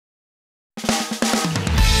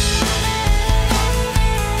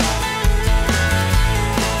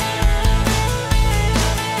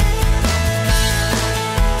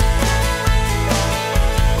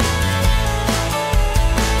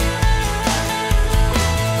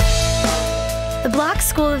Bloch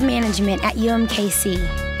School of Management at UMKC,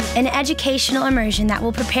 an educational immersion that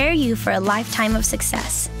will prepare you for a lifetime of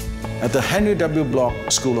success. At the Henry W.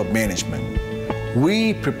 Bloch School of Management,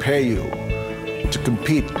 we prepare you to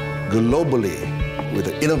compete globally with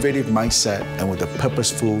an innovative mindset and with a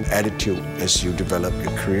purposeful attitude as you develop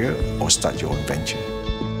your career or start your own venture.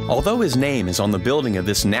 Although his name is on the building of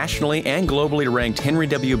this nationally and globally ranked Henry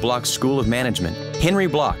W. Bloch School of Management, Henry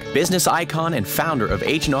Bloch, business icon and founder of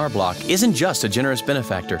H&R Bloch, isn't just a generous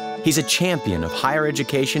benefactor. He's a champion of higher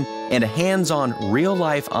education and a hands-on,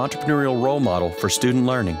 real-life entrepreneurial role model for student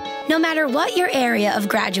learning. No matter what your area of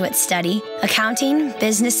graduate study, accounting,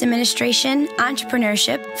 business administration,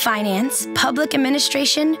 entrepreneurship, finance, public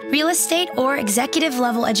administration, real estate, or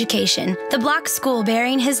executive-level education, the Bloch School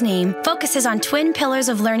bearing his name focuses on twin pillars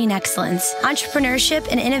of learning excellence: entrepreneurship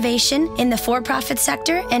and innovation in the for-profit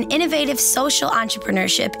sector and innovative social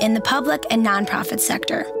entrepreneurship in the public and nonprofit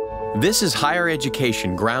sector. This is higher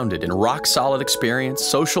education grounded in rock-solid experience,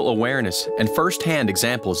 social awareness, and first-hand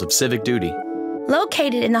examples of civic duty.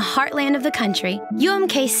 Located in the heartland of the country,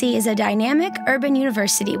 UMKC is a dynamic urban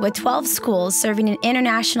university with 12 schools serving an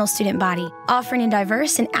international student body, offering a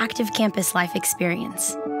diverse and active campus life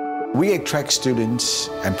experience. We attract students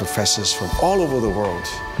and professors from all over the world.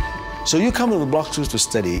 So you come to the Bloch School to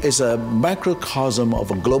study. It's a microcosm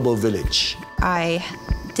of a global village. I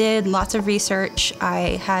did lots of research.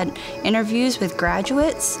 I had interviews with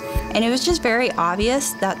graduates, and it was just very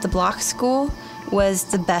obvious that the Bloch School was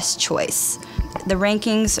the best choice. The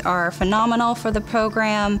rankings are phenomenal for the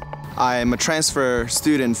program. I'm a transfer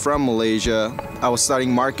student from Malaysia. I was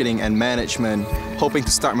studying marketing and management, hoping to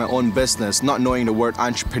start my own business, not knowing the word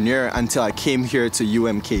entrepreneur until I came here to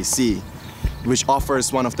UMKC, which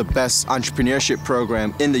offers one of the best entrepreneurship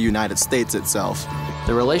programs in the United States itself.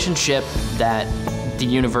 The relationship that the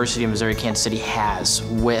University of Missouri Kansas City has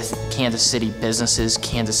with Kansas City businesses,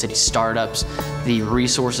 Kansas City startups, the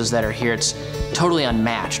resources that are here, it's totally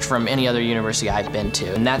unmatched from any other university I've been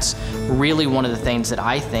to. And that's really one of the things that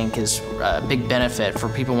I think is a big benefit for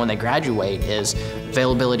people when they graduate is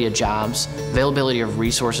availability of jobs, availability of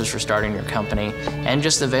resources for starting your company, and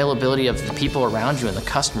just availability of the people around you and the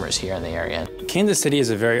customers here in the area. Kansas City is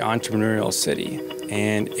a very entrepreneurial city,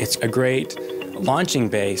 and it's a great launching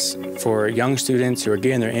base for young students who are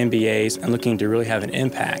getting their MBAs and looking to really have an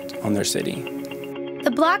impact on their city. The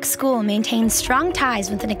Bloch School maintains strong ties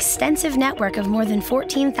with an extensive network of more than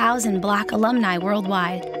 14,000 Bloch alumni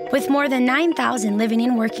worldwide, with more than 9,000 living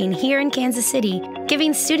and working here in Kansas City,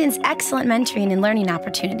 giving students excellent mentoring and learning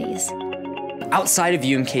opportunities. Outside of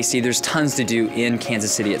UMKC, there's tons to do in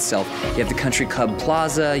Kansas City itself. You have the Country Club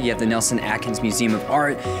Plaza, you have the Nelson Atkins Museum of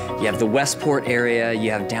Art, you have the Westport area,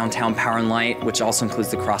 you have downtown Power and Light, which also includes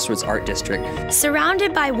the Crossroads Art District.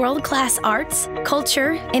 Surrounded by world-class arts,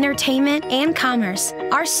 culture, entertainment, and commerce,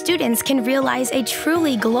 our students can realize a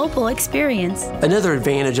truly global experience. Another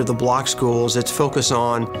advantage of the Bloch School is its focus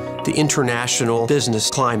on the international business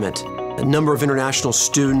climate. A number of international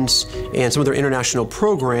students and some of their international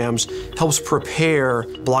programs helps prepare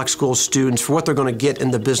Bloch School students for what they're going to get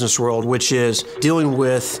in the business world, which is dealing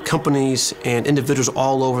with companies and individuals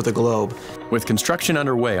all over the globe. With construction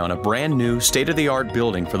underway on a brand new state-of-the-art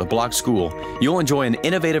building for the Bloch School, you'll enjoy an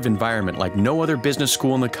innovative environment like no other business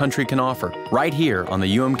school in the country can offer, right here on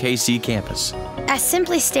the UMKC campus. As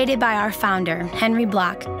simply stated by our founder, Henry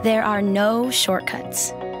Bloch, there are no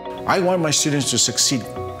shortcuts. I want my students to succeed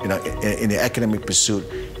in the academic pursuit,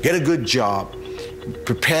 get a good job,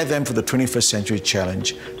 prepare them for the 21st century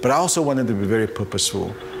challenge, but I also want them to be very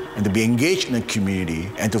purposeful and to be engaged in the community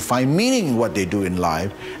and to find meaning in what they do in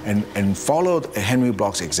life and follow Henry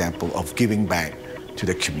Bloch's example of giving back to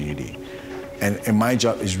the community. And my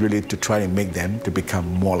job is really to try to make them to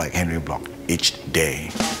become more like Henry Bloch each day.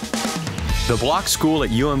 The Bloch School at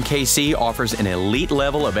UMKC offers an elite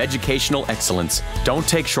level of educational excellence. Don't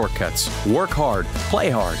take shortcuts. Work hard, play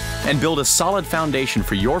hard, and build a solid foundation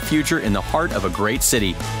for your future in the heart of a great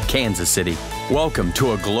city, Kansas City. Welcome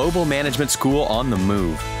to a global management school on the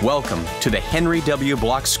move. Welcome to the Henry W.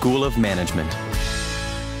 Bloch School of Management.